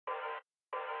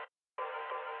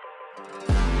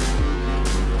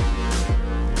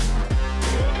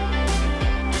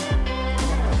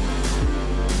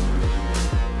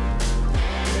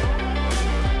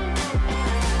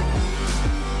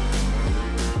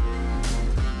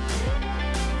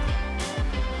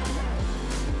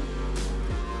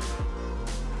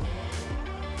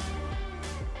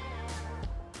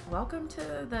Welcome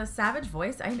to the Savage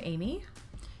Voice. I'm Amy.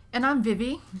 And I'm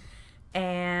Vivi.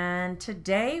 And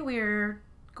today we're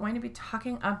going to be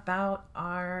talking about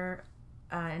our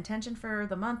intention for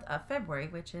the month of February,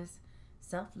 which is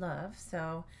self-love.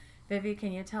 So, Vivi,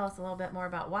 can you tell us a little bit more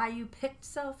about why you picked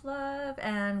self-love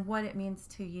and what it means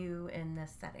to you in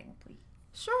this setting, please?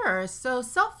 Sure. So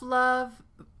self-love,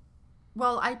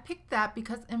 well, I picked that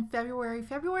because in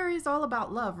February is all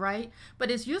about love, right?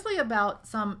 But it's usually about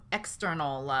some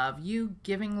external love, you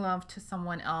giving love to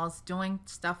someone else, doing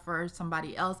stuff for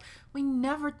somebody else. We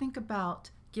never think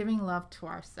about giving love to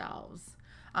ourselves.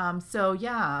 So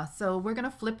we're going to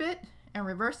flip it and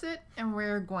reverse it, and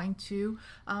we're going to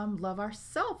love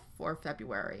ourselves for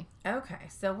February. Okay,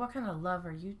 so what kind of love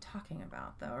are you talking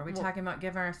about, though? Are we talking about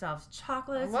giving ourselves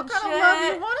chocolates? What and kind shit? of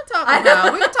love you want to talk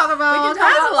about? We can talk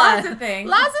about lots of things.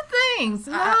 Lots of things.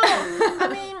 No, I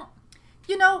mean,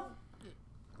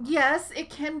 yes, it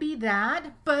can be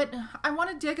that, but I want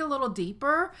to dig a little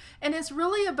deeper, and it's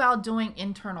really about doing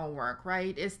internal work,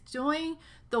 right? It's doing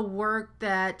the work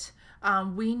that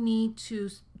we need to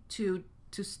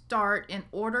start in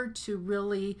order to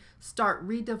really start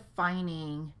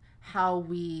redefining how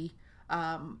we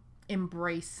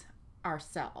embrace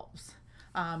ourselves.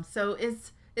 So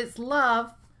it's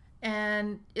love,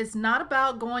 and it's not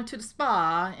about going to the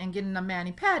spa and getting a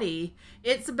mani-pedi.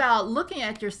 It's about looking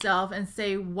at yourself and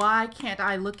say, why can't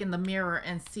I look in the mirror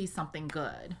and see something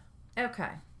good? Okay,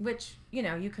 which,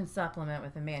 you can supplement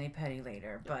with a mani-pedi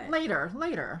later, but...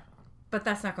 Later. But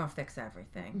that's not going to fix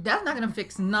everything. That's not going to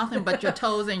fix nothing but your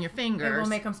toes and your fingers. It will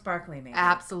make them sparkly, maybe.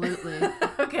 Absolutely.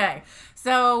 Okay.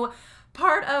 So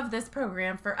part of this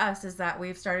program for us is that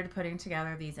we've started putting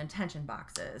together these intention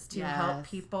boxes to help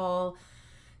people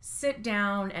sit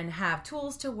down and have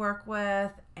tools to work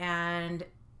with and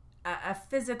a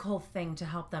physical thing to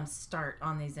help them start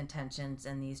on these intentions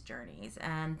and these journeys.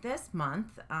 And this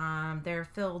month, they're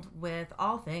filled with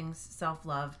all things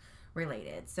self-love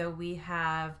related. So we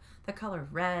have the color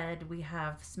red, we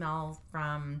have smells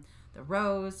from the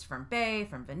rose, from bay,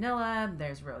 from vanilla,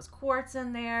 there's rose quartz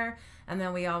in there, and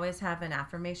then we always have an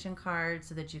affirmation card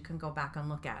so that you can go back and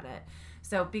look at it.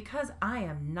 So because I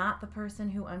am not the person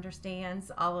who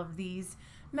understands all of these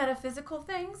metaphysical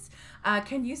things,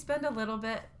 can you spend a little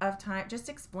bit of time, just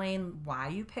explain why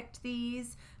you picked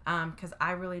these? Because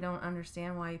I really don't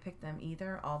understand why you picked them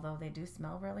either, although they do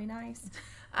smell really nice.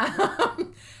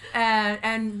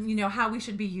 And how we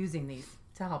should be using these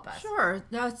to help us. Sure.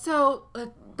 So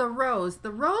the rose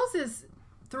is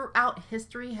throughout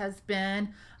history has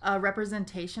been a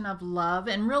representation of love.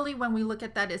 And really when we look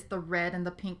at that, it's the red and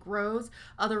the pink rose.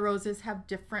 Other roses have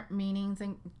different meanings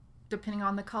and depending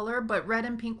on the color, but red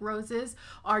and pink roses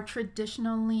are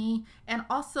traditionally and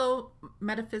also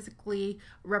metaphysically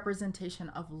representation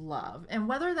of love. And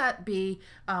whether that be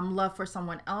love for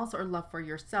someone else or love for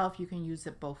yourself, you can use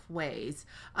it both ways.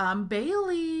 Bay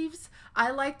leaves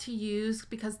I like to use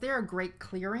because they're a great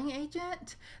clearing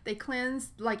agent. They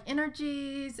cleanse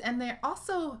energies, and they're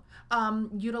also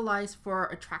utilized for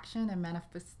attraction and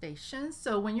manifestation.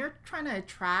 So when you're trying to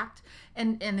attract,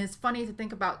 and it's funny to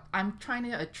think about, I'm trying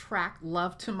to attract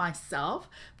love to myself,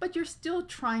 but you're still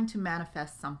trying to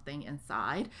manifest something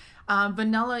inside.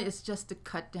 Vanilla is just to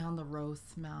cut down the rose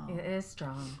smell. It is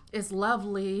strong. It's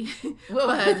lovely.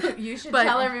 Well, you should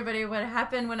tell everybody what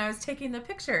happened when I was taking the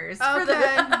pictures.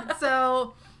 Okay,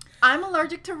 so I'm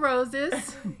allergic to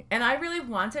roses. And I really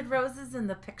wanted roses in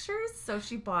the pictures, so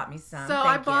she bought me some. So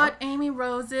I bought Amy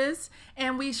roses,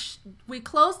 and we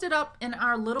closed it up in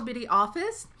our little bitty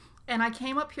office. And I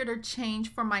came up here to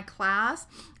change for my class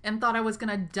and thought I was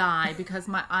going to die because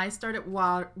my eyes started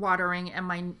watering and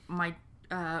my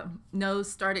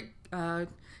nose started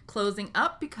closing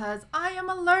up because I am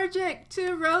allergic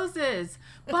to roses.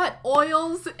 But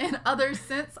oils and other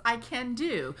scents I can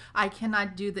do. I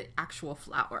cannot do the actual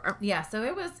flower. Yeah, so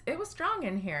it was strong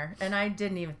in here, and I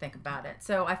didn't even think about it.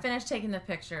 So I finished taking the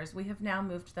pictures. We have now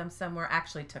moved them somewhere.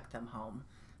 Actually took them home.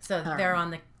 So they're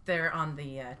on the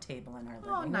table in our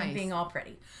living room, nice. Being all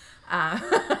pretty.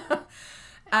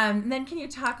 Then can you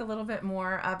talk a little bit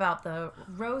more about the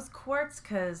rose quartz?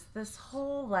 Because this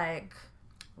whole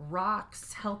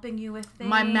rocks helping you with things.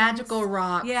 My magical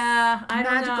rocks. Yeah, I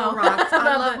don't know. Magical rocks.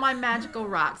 I love my magical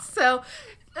rocks. So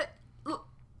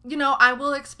I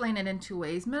will explain it in two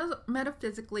ways.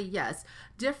 Metaphysically, yes.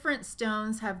 Different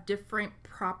stones have different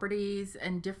properties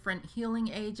and different healing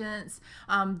agents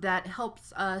that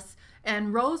helps us.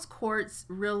 And rose quartz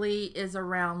really is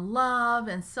around love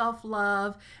and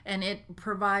self-love, and it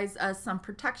provides us some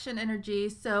protection energy.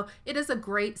 So it is a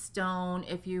great stone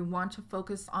if you want to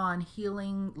focus on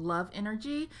healing love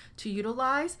energy to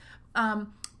utilize.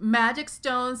 Magic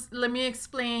stones, let me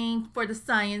explain for the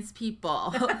science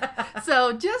people.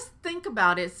 So just think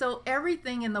about it. So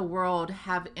everything in the world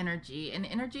have energy, and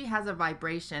energy has a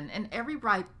vibration, and every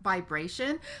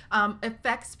vibration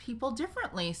affects people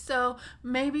differently. So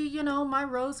maybe, my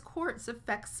rose quartz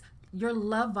affects your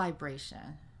love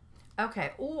vibration.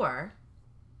 Okay, or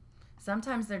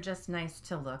sometimes they're just nice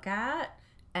to look at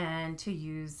and to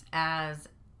use as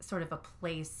sort of a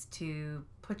place to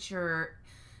put your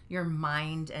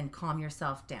mind and calm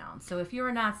yourself down. So if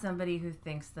you're not somebody who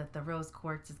thinks that the rose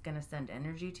quartz is going to send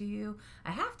energy to you,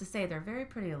 I have to say they're very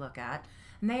pretty to look at.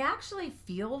 And they actually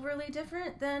feel really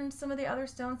different than some of the other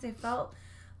stones. They felt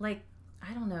like,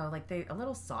 I don't know, like they a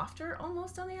little softer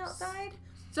almost on the outside.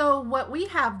 So what we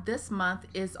have this month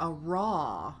is a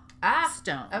raw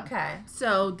stone. Okay.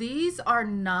 So these are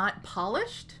not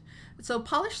polished. So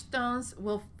polished stones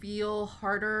will feel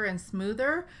harder and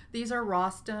smoother. These are raw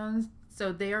stones.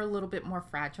 So they are a little bit more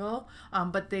fragile,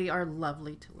 but they are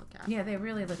lovely to look at. Yeah, they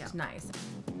really looked nice.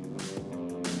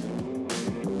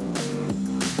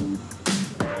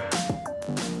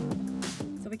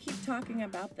 So we keep talking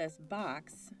about this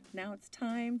box. Now it's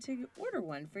time to order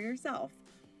one for yourself.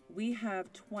 We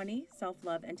have 20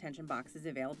 self-love intention boxes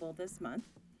available this month.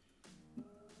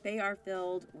 They are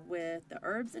filled with the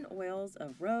herbs and oils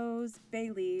of rose,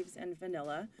 bay leaves, and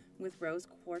vanilla with rose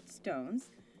quartz stones.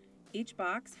 Each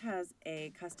box has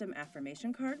a custom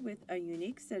affirmation card with a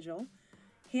unique sigil,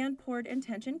 hand-poured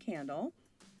intention candle,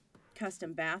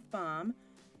 custom bath bomb,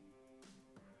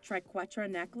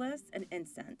 triquetra necklace, and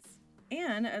incense.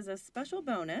 And as a special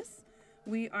bonus,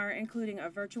 we are including a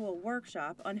virtual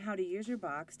workshop on how to use your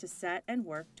box to set and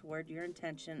work toward your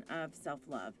intention of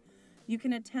self-love. You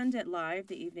can attend it live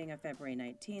the evening of February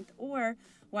 19th or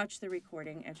watch the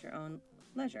recording at your own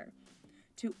leisure.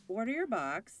 To order your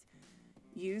box,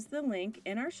 use the link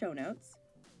in our show notes.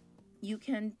 You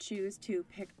can choose to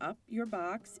pick up your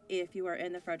box if you are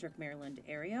in the Frederick, Maryland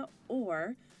area,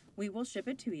 or we will ship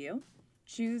it to you.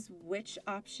 Choose which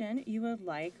option you would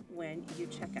like when you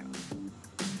check out.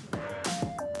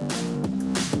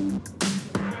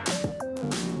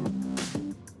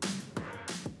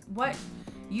 What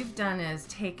you've done is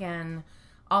taken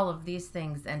all of these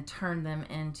things and turn them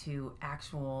into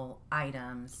actual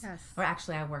items. Yes. Or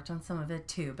actually, I worked on some of it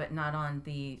too, but not on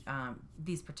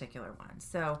these particular ones.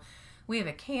 So we have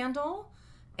a candle,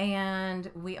 and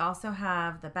we also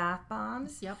have the bath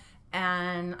bombs. Yep.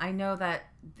 And I know that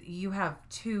you have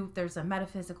two. There's a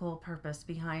metaphysical purpose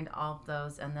behind all of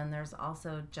those, and then there's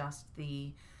also just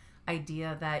the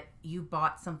idea that you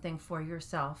bought something for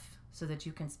yourself so that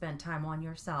you can spend time on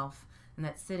yourself. And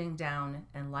that sitting down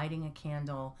and lighting a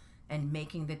candle and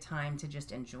making the time to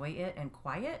just enjoy it and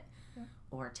quiet,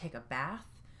 or take a bath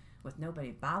with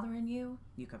nobody bothering you.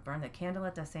 You could burn the candle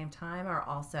at the same time, are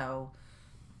also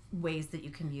ways that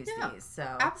you can use these.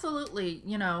 So absolutely,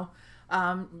 you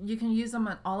can use them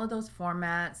in all of those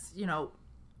formats,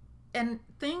 and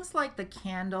things like the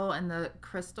candle and the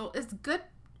crystal is good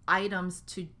items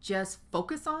to just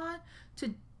focus on.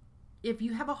 If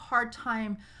you have a hard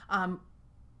time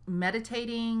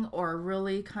meditating or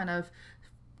really kind of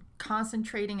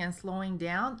concentrating and slowing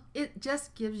down, it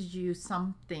just gives you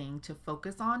something to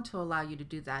focus on to allow you to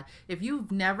do that. If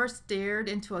you've never stared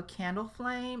into a candle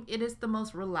flame, it is the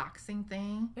most relaxing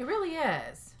thing. It really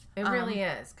is. It really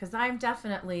is, because I'm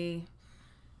definitely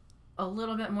a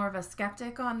little bit more of a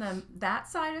skeptic on that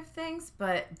side of things,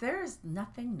 but there's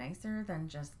nothing nicer than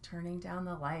just turning down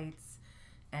the lights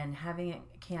and having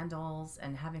candles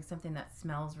and having something that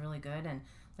smells really good, and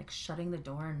like shutting the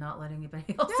door and not letting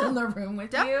anybody else in the room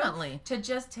with you, to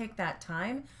just take that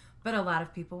time. But a lot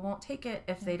of people won't take it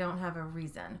if they don't have a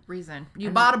reason.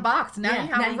 You bought a box, now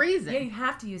you have a reason. Yeah, you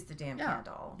have to use the damn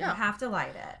candle. You have to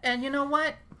light it. And you know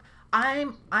what?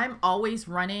 I'm always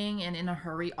running and in a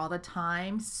hurry all the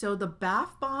time. So the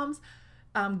bath bombs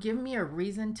give me a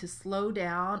reason to slow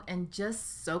down and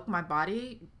just soak my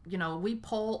body. We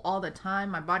pull all the time.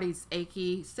 My body's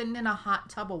achy. Sitting in a hot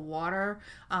tub of water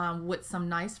with some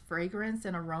nice fragrance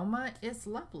and aroma is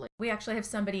lovely. We actually have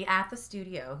somebody at the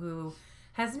studio who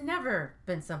has never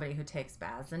been somebody who takes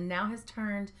baths, and now has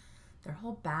turned their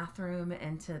whole bathroom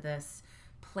into this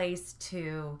place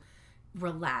to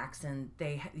relax, and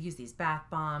they use these bath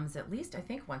bombs at least, I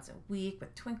think, once a week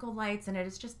with twinkle lights, and it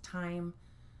is just time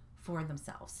for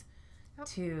themselves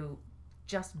to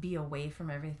just be away from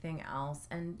everything else.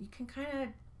 And you can kind of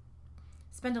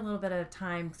spend a little bit of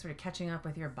time sort of catching up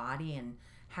with your body and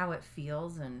how it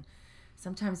feels. And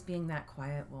sometimes being that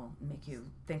quiet will make you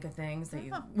think of things that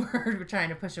you were trying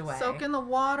to push away. Soak in the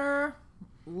water,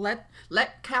 let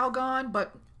Calgon,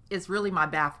 but it's really my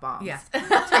bath bombs. Yes.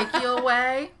 Take you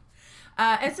away.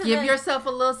 So give yourself a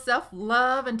little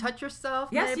self-love and touch yourself.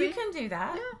 Yes, maybe. you can do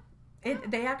that. Yeah.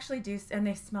 They actually do, and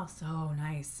they smell so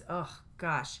nice. Oh,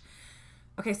 gosh.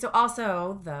 Okay, so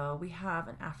also, though, we have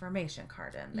an affirmation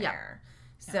card in there.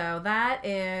 Yeah. So that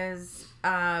is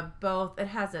both, it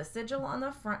has a sigil on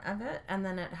the front of it, and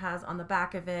then it has on the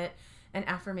back of it an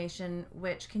affirmation,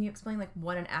 which, can you explain like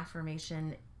what an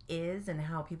affirmation is and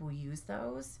how people use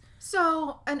those?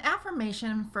 So an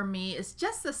affirmation for me is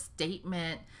just a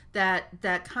statement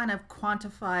that kind of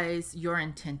quantifies your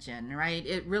intention, right?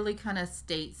 It really kind of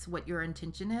states what your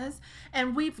intention is.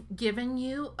 And we've given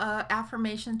you an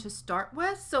affirmation to start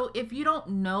with. So if you don't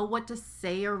know what to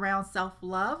say around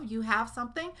self-love, you have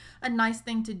something. A nice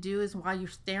thing to do is while you're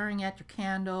staring at your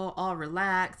candle, all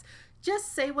relaxed,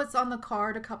 just say what's on the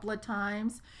card a couple of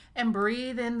times and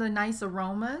breathe in the nice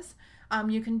aromas.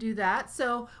 You can do that.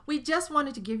 So we just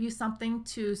wanted to give you something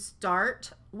to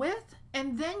start with,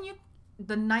 and then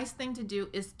the nice thing to do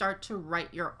is start to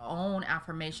write your own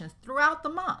affirmations throughout the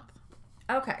month.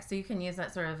 Okay, so you can use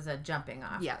that sort of as a jumping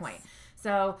off point.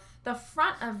 So the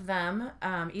front of them,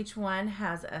 each one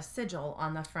has a sigil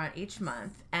on the front each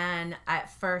month. And at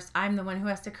first, I'm the one who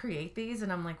has to create these,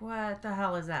 and I'm like, what the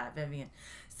hell is that, Vivian?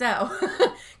 So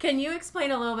can you explain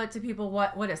a little bit to people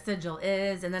what a sigil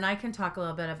is? And then I can talk a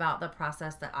little bit about the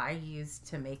process that I use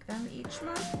to make them each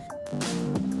month.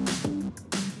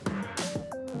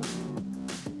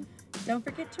 Don't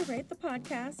forget to rate the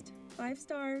podcast 5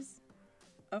 stars,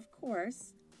 of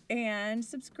course, and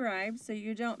subscribe so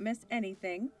you don't miss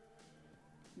anything.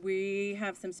 We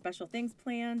have some special things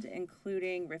planned,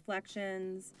 including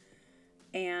reflections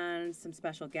and some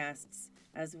special guests,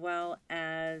 as well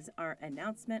as our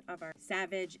announcement of our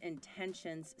Savage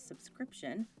Intentions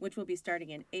subscription, which will be starting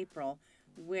in April,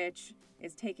 which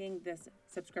is taking this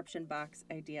subscription box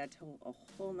idea to a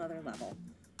whole nother level.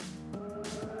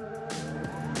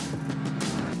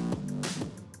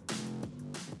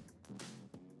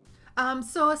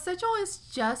 So a sigil is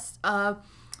just a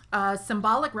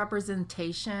symbolic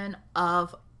representation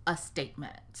of a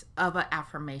statement, of an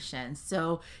affirmation.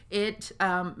 So it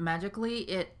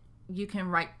magically, you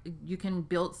can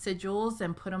build sigils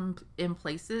and put them in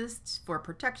places for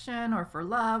protection or for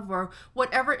love or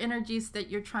whatever energies that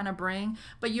you're trying to bring.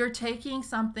 But you're taking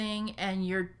something and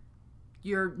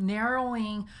you're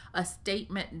narrowing a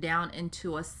statement down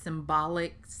into a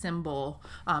symbolic symbol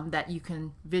that you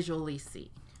can visually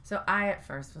see. So I at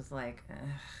first was like,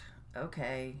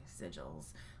 okay, sigils,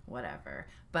 whatever.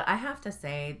 But I have to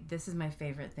say, this is my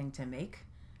favorite thing to make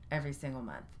every single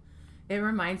month. It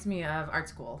reminds me of art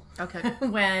school. Okay.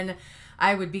 When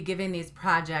I would be giving these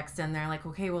projects and they're like,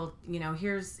 okay, well,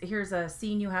 here's a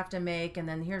scene you have to make, and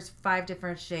then here's 5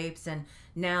 different shapes, and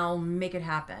now make it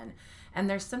happen. And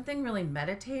there's something really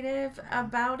meditative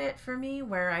about it for me,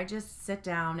 where I just sit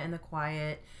down in the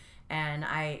quiet and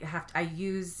I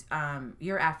use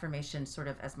your affirmation sort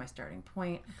of as my starting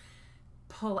point,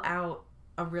 pull out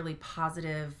a really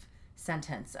positive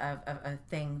sentence of a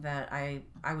thing that I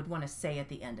would want to say at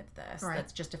the end of this. Right.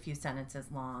 That's just a few sentences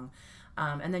long.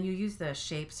 And then you use the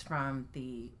shapes from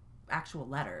the actual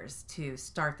letters to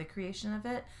start the creation of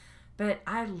it. But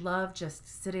I love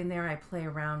just sitting there. I play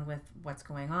around with what's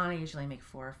going on. I usually make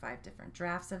 4 or 5 different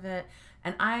drafts of it.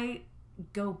 And I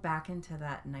go back into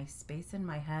that nice space in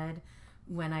my head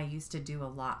when I used to do a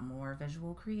lot more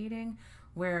visual creating,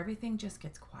 where everything just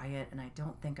gets quiet and I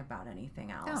don't think about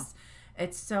anything else.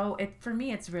 Yeah. For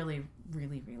me, it's really,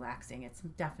 really relaxing. It's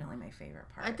definitely my favorite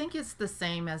part. I think it's the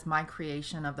same as my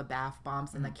creation of the bath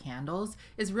bombs and the candles.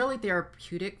 It's really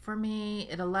therapeutic for me.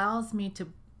 It allows me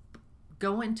to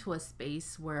go into a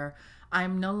space where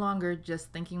I'm no longer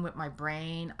just thinking with my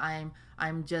brain.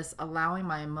 I'm just allowing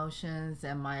my emotions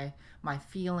and my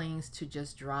feelings to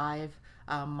just drive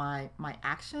my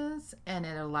actions, and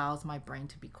it allows my brain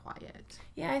to be quiet.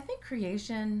 Yeah, I think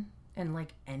creation in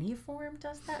like any form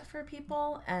does that for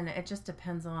people, and it just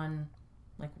depends on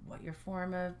like what your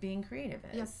form of being creative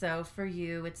is. Yep. So for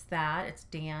you, it's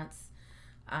dance,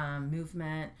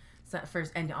 movement. So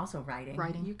and also writing.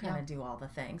 You kind of do all the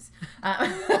things.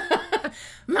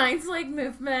 Mine's like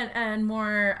movement and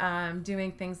more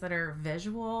doing things that are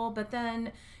visual, but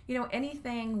then, you know,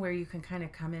 anything where you can kind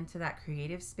of come into that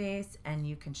creative space and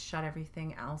you can shut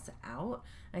everything else out.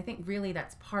 I think really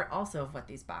that's part also of what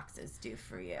these boxes do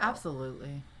for you.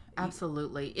 Absolutely.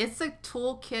 Absolutely. It's a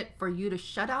toolkit for you to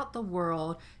shut out the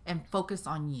world and focus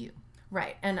on you.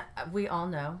 Right. And we all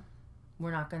know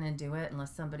we're not going to do it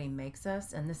unless somebody makes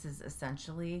us. And this is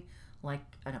essentially like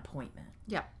an appointment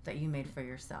that you made for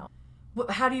yourself.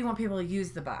 How do you want people to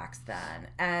use the box then?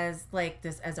 As like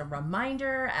this, as a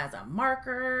reminder, as a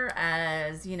marker,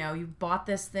 as, you know, you bought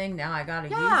this thing, now I got to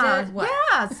use it? What?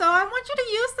 Yeah. So I want you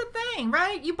to use the thing,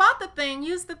 right? You bought the thing,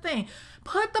 use the thing.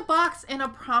 Put the box in a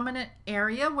prominent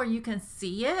area where you can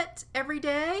see it every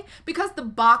day, because the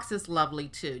box is lovely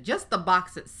too, just the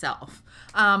box itself.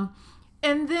 And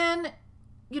then,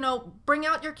 you know, bring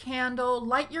out your candle,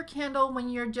 light your candle when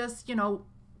you're just, you know,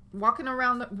 working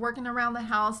around the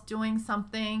house, doing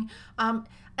something. And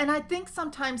I think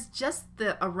sometimes just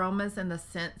the aromas and the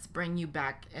scents bring you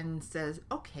back and says,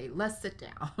 okay, let's sit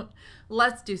down.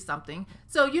 Let's do something.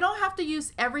 So you don't have to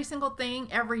use every single thing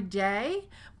every day,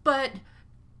 but,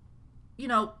 you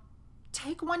know,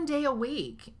 take one day a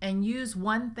week and use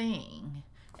one thing.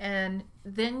 And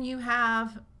then you're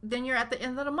at the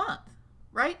end of the month,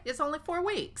 right? It's only 4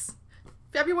 weeks.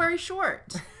 February's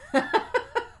short.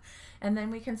 And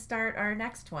then we can start our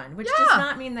next one, which does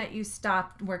not mean that you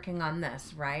stopped working on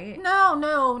this, right?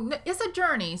 No. It's a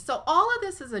journey. So all of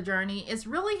this is a journey. It's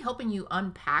really helping you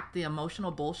unpack the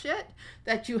emotional bullshit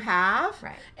that you have,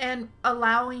 and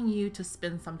allowing you to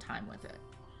spend some time with it.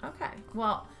 Okay.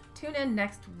 Well, tune in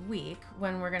next week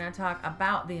when we're going to talk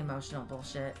about the emotional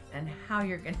bullshit and how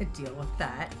you're going to deal with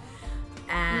that.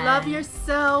 And love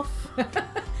yourself.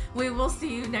 We will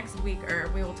see you next week,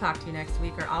 or we will talk to you next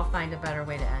week, or I'll find a better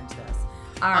way to end this.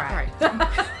 All right.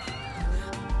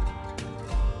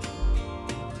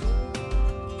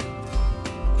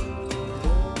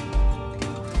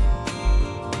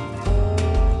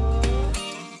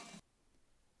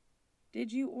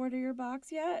 Did you order your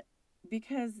box yet?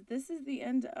 Because this is the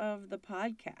end of the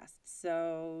podcast,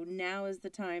 so now is the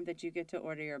time that you get to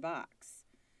order your box.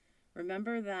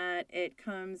 Remember that it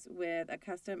comes with a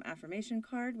custom affirmation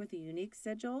card with a unique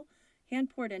sigil,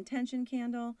 hand-poured intention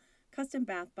candle, custom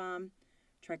bath bomb,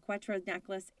 triquetra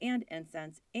necklace, and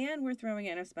incense. And we're throwing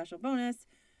in a special bonus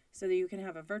so that you can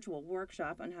have a virtual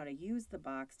workshop on how to use the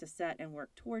box to set and work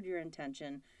toward your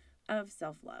intention of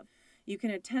self-love. You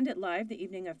can attend it live the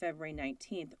evening of February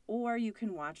 19th, or you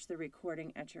can watch the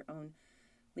recording at your own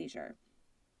leisure.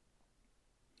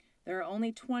 There are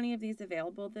only 20 of these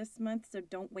available this month, so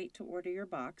don't wait to order your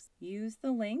box. Use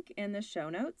the link in the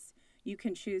show notes. You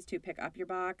can choose to pick up your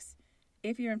box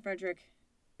if you're in Frederick,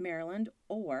 Maryland,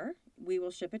 or we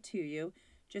will ship it to you.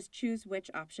 Just choose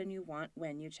which option you want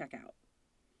when you check out.